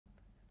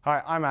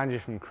Hi, I'm Andy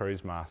from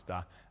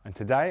Cruisemaster, and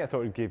today I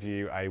thought I'd give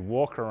you a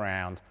walk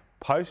around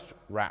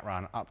post-rat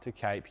run up to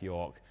Cape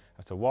York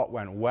as to what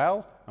went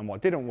well and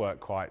what didn't work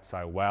quite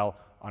so well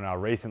on our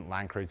recent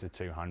Land Cruiser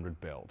 200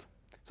 build.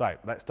 So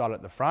let's start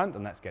at the front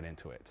and let's get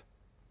into it.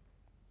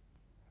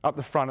 Up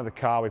the front of the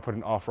car we put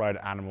an off-road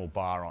animal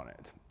bar on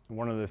it.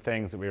 One of the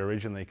things that we were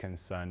originally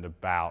concerned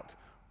about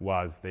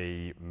was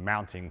the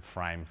mounting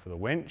frame for the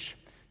winch.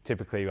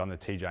 Typically on the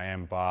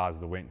TJM bars,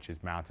 the winch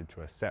is mounted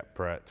to a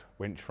separate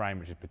winch frame,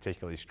 which is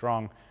particularly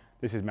strong.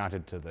 This is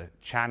mounted to the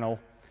channel,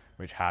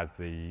 which has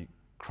the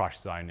crush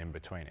zone in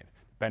between it.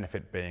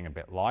 Benefit being a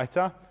bit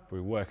lighter, but we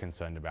were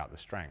concerned about the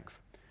strength.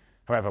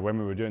 However, when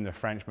we were doing the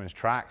Frenchman's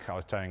track, I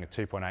was towing a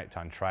 2.8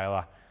 ton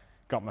trailer,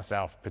 got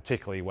myself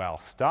particularly well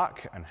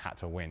stuck and had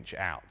to winch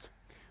out.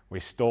 We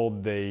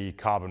stalled the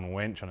carbon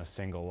winch on a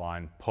single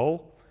line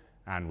pull,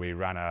 and we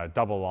ran a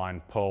double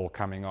line pull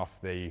coming off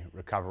the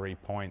recovery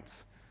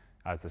points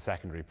as the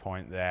secondary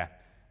point there.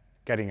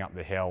 Getting up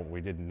the hill,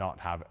 we did not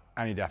have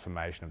any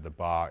deformation of the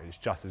bar. It's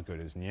just as good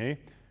as new.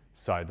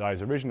 So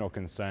those original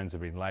concerns have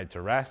been laid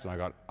to rest, and I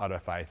got utter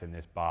faith in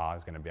this bar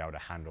is going to be able to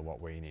handle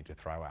what we need to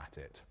throw at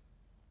it.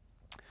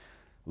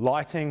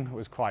 Lighting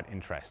was quite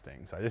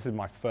interesting. So this is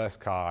my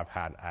first car I've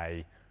had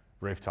a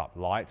rooftop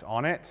light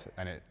on it,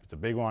 and it's a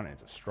big one,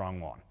 it's a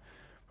strong one.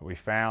 But we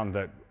found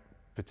that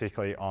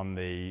particularly on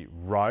the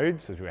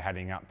roads, as we were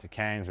heading up to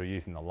Cairns, we were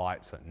using the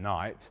lights at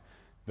night,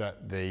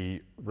 that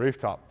the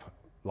rooftop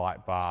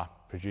light bar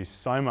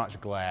produced so much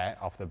glare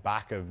off the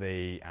back of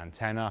the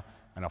antenna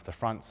and off the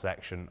front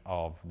section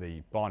of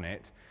the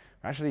bonnet.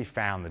 We actually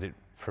found that it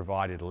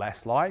provided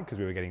less light because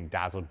we were getting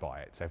dazzled by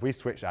it. So if we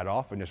switched that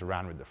off and just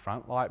ran with the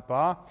front light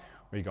bar,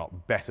 we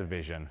got better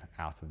vision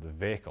out of the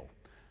vehicle.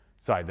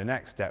 So the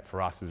next step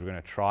for us is we're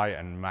going to try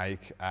and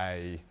make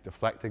a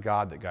deflector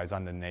guard that goes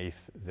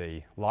underneath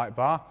the light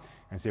bar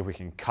and see if we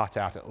can cut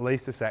out at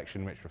least a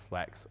section which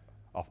reflects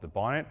off the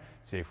bonnet,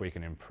 see if we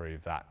can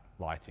improve that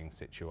lighting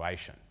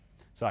situation.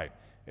 So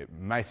it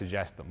may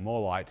suggest that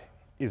more light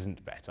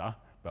isn't better,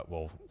 but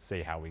we'll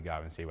see how we go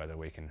and see whether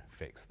we can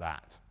fix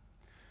that.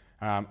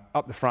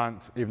 Up the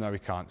front, even though we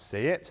can't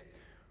see it,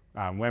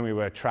 when we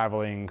were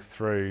traveling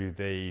through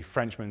the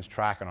Frenchman's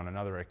track and on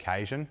another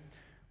occasion,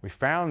 we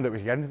found that we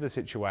could get into the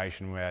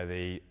situation where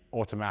the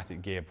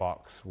automatic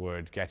gearbox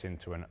would get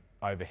into an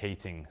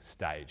overheating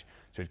stage.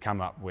 So it'd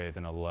come up with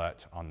an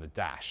alert on the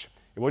dash.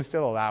 It would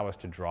still allow us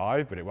to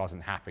drive, but it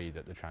wasn't happy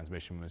that the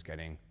transmission was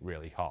getting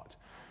really hot.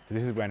 So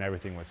this is when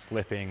everything was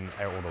slipping,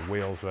 all the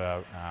wheels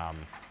were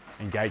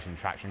engaged in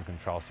traction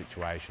control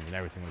situations and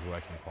everything was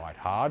working quite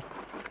hard.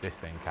 This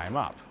thing came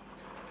up.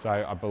 So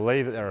I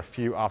believe that there are a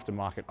few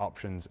aftermarket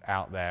options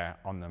out there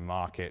on the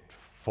market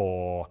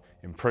for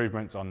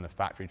improvements on the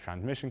factory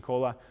transmission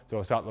cooler. So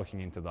we'll start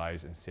looking into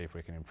those and see if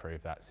we can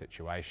improve that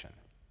situation.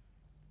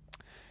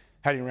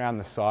 Heading around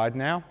the side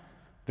now.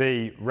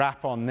 The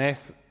wrap on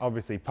this,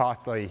 obviously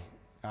partly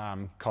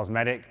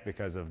cosmetic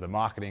because of the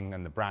marketing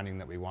and the branding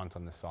that we want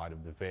on the side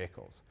of the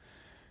vehicles.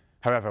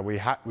 However,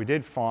 we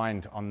did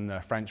find on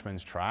the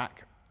Frenchman's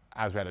track,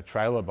 as we had a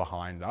trailer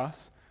behind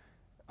us,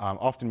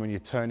 often when you're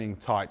turning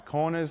tight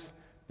corners,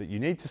 that you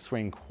need to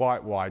swing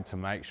quite wide to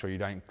make sure you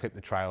don't clip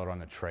the trailer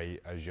on a tree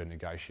as you're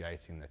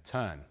negotiating the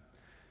turn.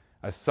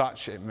 As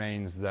such, it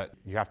means that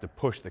you have to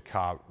push the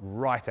car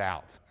right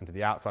out into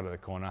the outside of the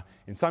corner,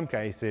 in some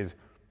cases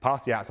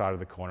past the outside of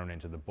the corner and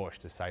into the bush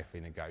to safely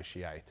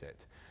negotiate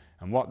it.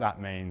 And what that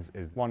means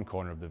is one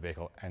corner of the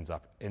vehicle ends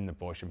up in the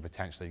bush and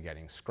potentially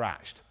getting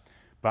scratched.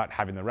 But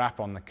having the wrap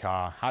on the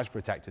car has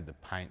protected the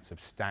paint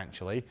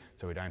substantially,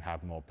 so we don't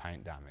have more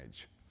paint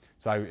damage.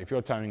 So if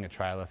you're towing a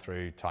trailer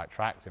through tight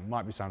tracks, it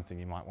might be something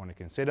you might want to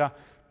consider,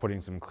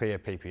 putting some clear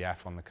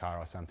PPF on the car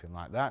or something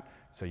like that,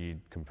 so you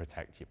can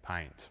protect your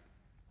paint.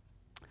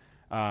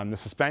 The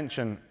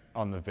suspension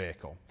on the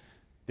vehicle.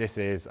 This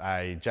is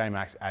a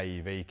Jmacx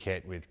AEV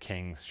kit with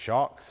King's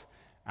shocks,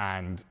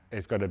 and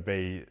it's got to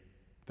be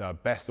the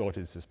best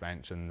sorted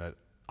suspension that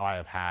I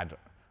have had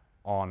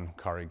on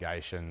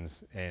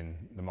corrugations in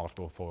the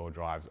multiple four-wheel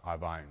drives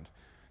I've owned.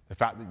 The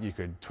fact that you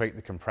could tweak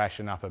the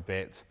compression up a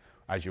bit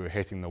as you were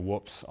hitting the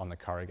whoops on the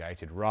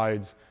corrugated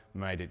roads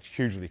made it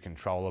hugely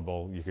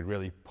controllable. You could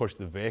really push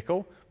the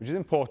vehicle, which is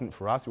important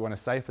for us. We want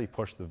to safely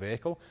push the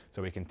vehicle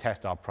so we can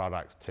test our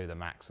products to the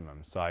maximum.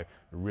 So I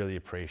really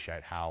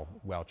appreciate how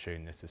well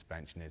tuned this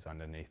suspension is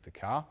underneath the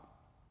car.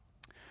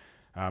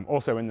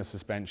 Also in the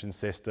suspension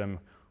system,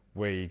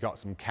 we got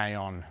some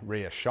KAON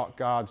rear shock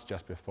guards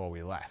just before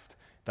we left.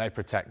 They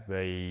protect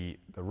the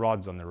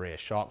rods on the rear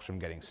shocks from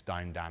getting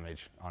stone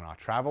damage on our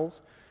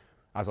travels.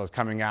 As I was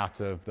coming out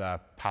of the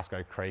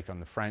Pasco Creek on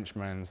the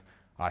Frenchman's,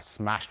 I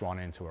smashed one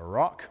into a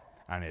rock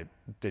and it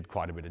did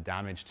quite a bit of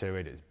damage to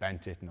it. It's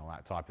bent it and all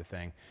that type of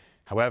thing.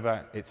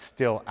 However, it's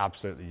still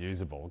absolutely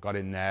usable. Got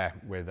in there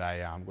with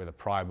a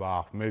pry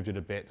bar, moved it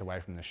a bit away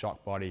from the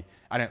shock body,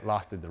 and it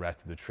lasted the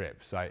rest of the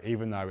trip. So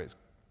even though it's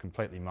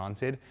completely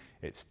mounted,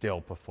 it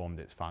still performed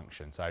its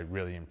function. So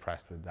really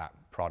impressed with that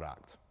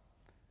product.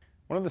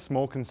 One of the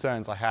small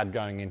concerns I had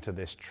going into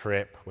this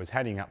trip was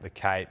heading up the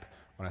Cape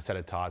on a set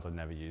of tyres I've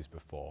never used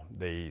before,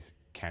 these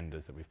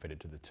Kendas that we fitted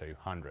to the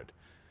 200.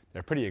 They're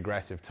a pretty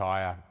aggressive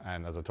tyre,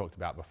 and as I talked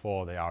about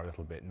before, they are a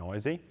little bit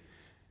noisy.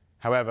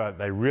 However,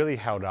 they really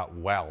held up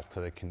well to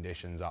the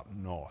conditions up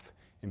north.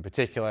 In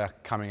particular,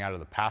 coming out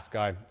of the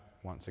Pasco,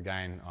 once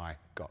again, I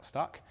got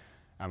stuck,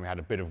 and we had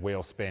a bit of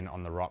wheel spin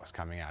on the rocks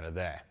coming out of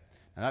there.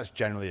 And that's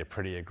generally a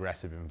pretty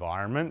aggressive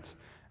environment.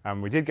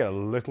 We did get a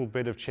little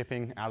bit of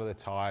chipping out of the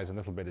tyres, a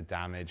little bit of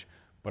damage,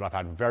 but I've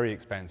had very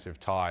expensive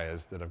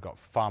tyres that have got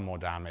far more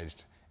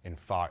damaged in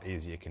far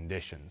easier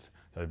conditions.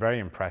 So very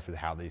impressed with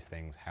how these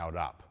things held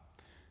up.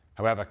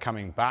 However,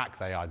 coming back,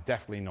 they are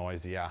definitely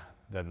noisier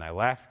than they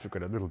left. We've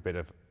got a little bit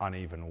of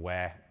uneven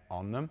wear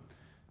on them,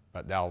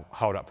 but they'll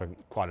hold up for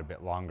quite a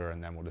bit longer,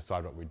 and then we'll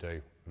decide what we do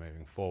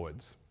moving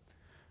forwards.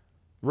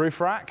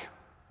 Roof rack,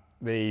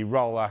 the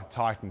ROLA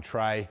Titan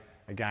tray,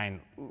 again,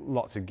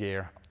 lots of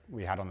gear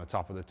we had on the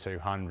top of the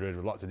 200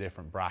 with lots of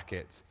different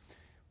brackets.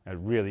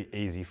 Really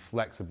easy,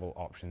 flexible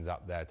options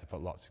up there to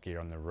put lots of gear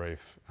on the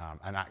roof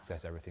and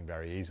access everything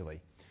very easily.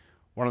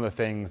 One of the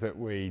things that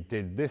we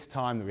did this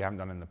time that we haven't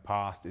done in the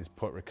past is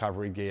put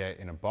recovery gear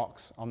in a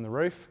box on the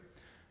roof.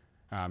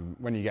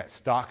 When you get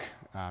stuck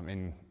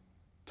in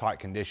tight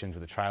conditions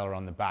with a trailer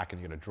on the back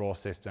and you've got a draw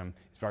system,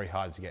 it's very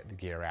hard to get the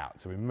gear out.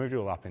 So we moved it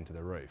all up into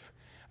the roof,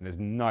 and there's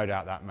no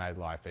doubt that made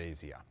life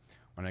easier.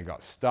 When it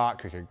got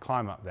stuck, we could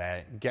climb up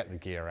there, get the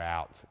gear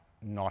out,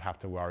 not have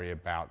to worry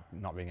about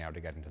not being able to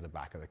get into the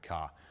back of the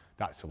car.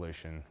 That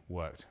solution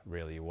worked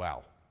really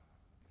well.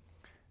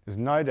 There's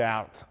no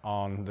doubt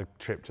on the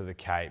trip to the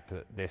Cape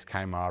that this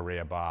Kaymar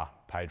rear bar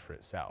paid for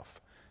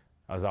itself.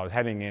 As I was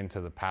heading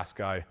into the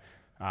Pasco,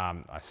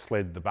 I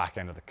slid the back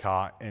end of the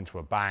car into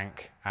a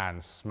bank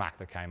and smacked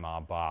the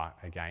Kaymar bar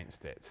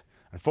against it.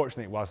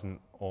 Unfortunately, it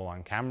wasn't all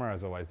on camera,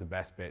 as always the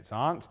best bits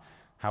aren't.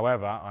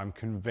 However, I'm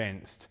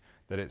convinced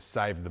that it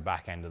saved the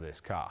back end of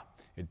this car.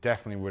 It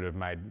definitely would have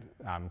made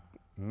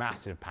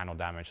massive panel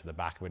damage to the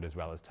back of it, as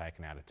well as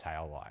taken out a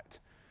tail light.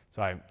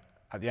 So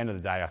at the end of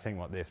the day, I think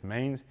what this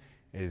means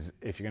is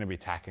if you're going to be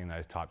tackling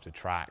those types of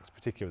tracks,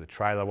 particularly the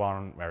trailer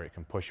one where it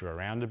can push you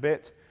around a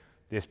bit,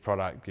 this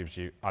product gives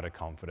you utter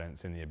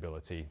confidence in the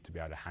ability to be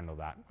able to handle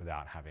that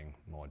without having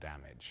more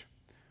damage.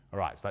 All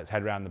right, so let's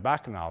head around the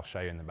back and I'll show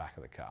you in the back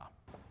of the car.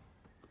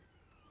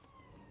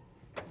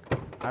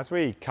 As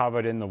we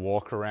covered in the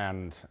walk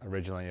around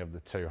originally of the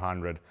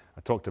 200,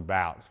 I talked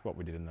about what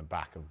we did in the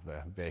back of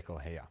the vehicle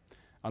here.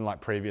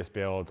 Unlike previous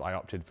builds, I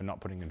opted for not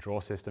putting a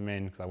draw system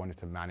in because I wanted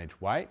to manage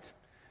weight.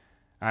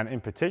 And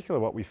in particular,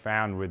 what we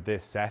found with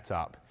this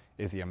setup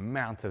is the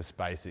amount of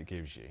space it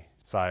gives you.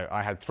 So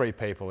I had 3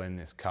 people in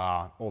this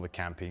car, all the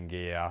camping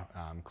gear,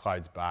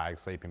 clothes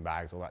bags, sleeping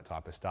bags, all that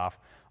type of stuff.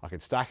 I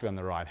could stack it on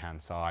the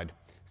right-hand side,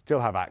 still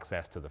have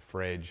access to the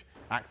fridge,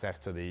 access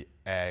to the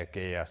air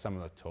gear, some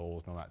of the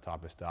tools and all that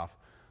type of stuff,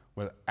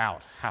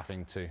 without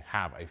having to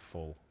have a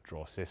full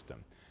draw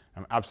system.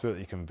 I'm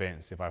absolutely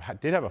convinced if I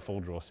did have a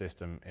full draw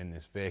system in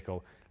this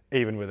vehicle,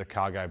 even with a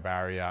cargo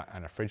barrier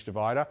and a fridge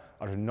divider,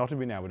 I would not have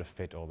been able to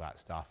fit all that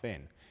stuff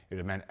in. It would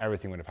have meant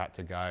everything would have had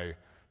to go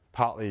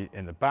partly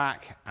in the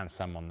back and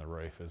some on the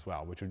roof as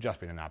well, which would have just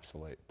been an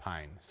absolute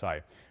pain. So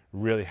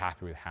really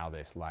happy with how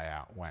this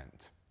layout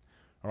went.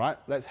 All right,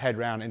 let's head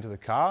round into the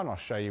car and I'll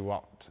show you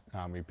what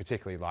we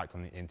particularly liked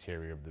on the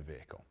interior of the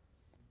vehicle.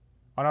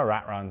 On our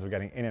rat runs, we're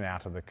getting in and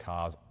out of the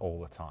cars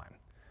all the time.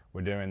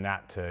 We're doing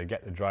that to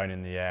get the drone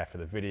in the air for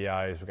the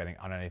videos. We're getting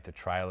underneath the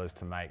trailers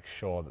to make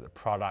sure that the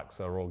products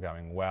are all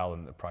going well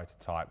and the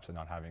prototypes are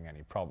not having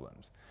any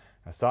problems.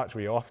 As such,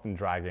 we often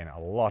drag in a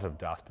lot of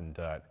dust and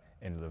dirt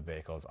into the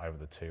vehicles over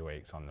the 2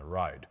 weeks on the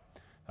road.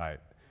 So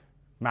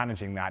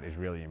managing that is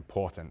really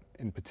important.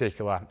 In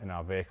particular, in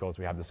our vehicles,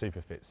 we have the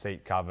SupaFit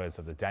seat covers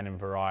of the denim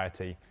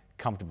variety,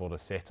 comfortable to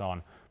sit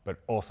on, but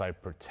also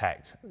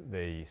protect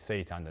the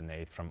seat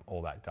underneath from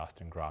all that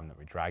dust and grime that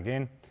we drag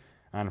in.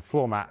 And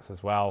floor mats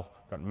as well,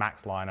 got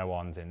Maxliner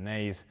ones in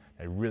these.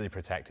 They really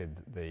protected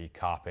the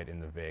carpet in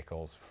the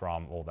vehicles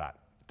from all that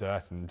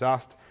dirt and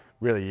dust.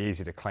 Really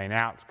easy to clean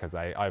out because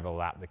they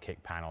overlap the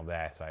kick panel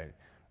there. So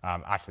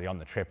actually on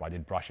the trip, I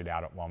did brush it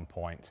out at one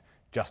point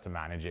just to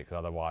manage it because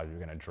otherwise we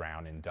were going to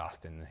drown in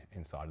dust in the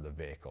inside of the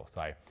vehicle.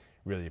 So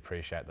really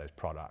appreciate those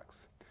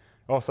products.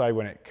 Also,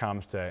 when it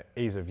comes to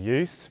ease of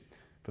use,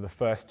 for the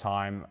first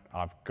time,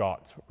 I've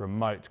got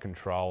remote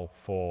control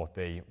for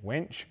the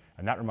winch,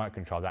 and that remote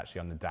control is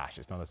actually on the dash.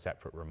 It's not a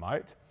separate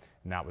remote,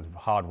 and that was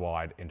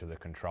hardwired into the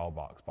control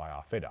box by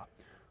our fitter.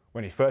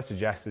 When he first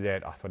suggested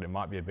it, I thought it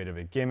might be a bit of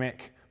a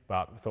gimmick,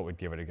 but I thought we'd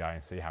give it a go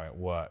and see how it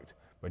worked.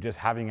 But just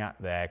having it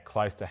there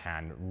close to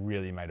hand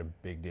really made a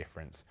big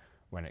difference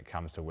when it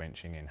comes to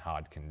winching in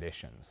hard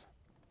conditions.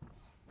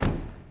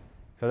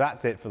 So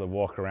that's it for the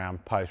walk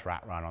around post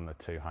rat run on the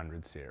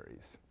 200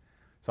 series.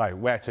 So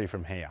where to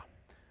from here?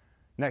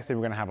 Next thing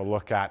we're going to have a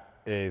look at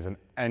is an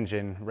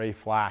engine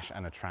reflash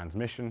and a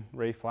transmission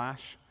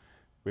reflash.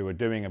 We were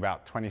doing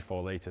about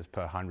 24 litres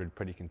per 100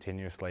 pretty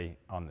continuously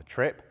on the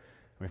trip.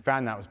 We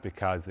found that was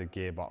because the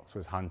gearbox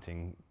was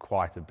hunting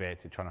quite a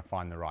bit, trying to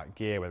find the right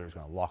gear, whether it was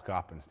going to lock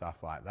up and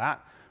stuff like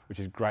that. which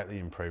is greatly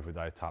improved with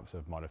those types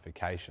of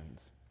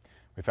modifications.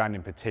 We found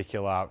in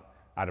particular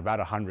at about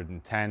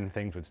 110, the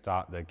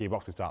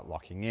gearbox would start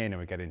locking in and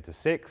we get into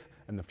 6th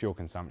and the fuel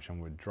consumption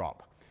would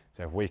drop.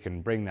 So if we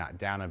can bring that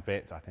down a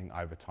bit, I think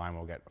over time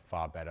we'll get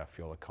far better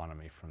fuel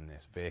economy from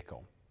this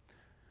vehicle.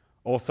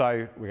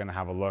 Also, we're going to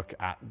have a look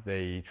at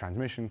the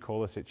transmission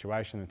cooler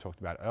situation we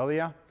talked about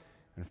earlier.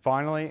 And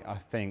finally, I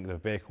think the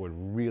vehicle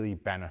would really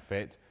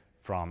benefit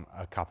from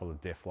a couple of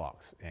diff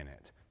locks in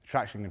it. The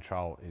traction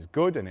control is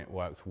good and it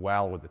works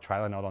well with the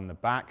trailer nut on the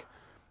back,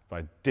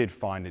 but I did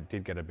find it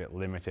did get a bit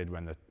limited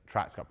when the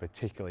tracks got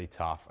particularly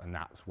tough, and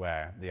that's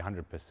where the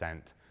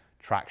 100%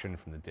 traction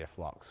from the diff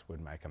locks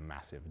would make a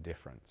massive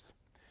difference.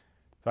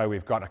 So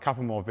we've got a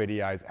couple more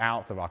videos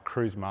out of our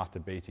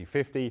Cruisemaster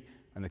BT50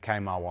 and the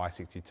Kaymar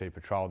Y62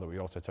 Patrol that we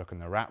also took in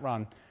the R.A.T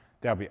run.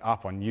 They'll be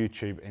up on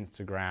YouTube,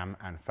 Instagram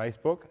and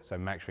Facebook, so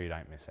make sure you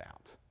don't miss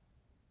out.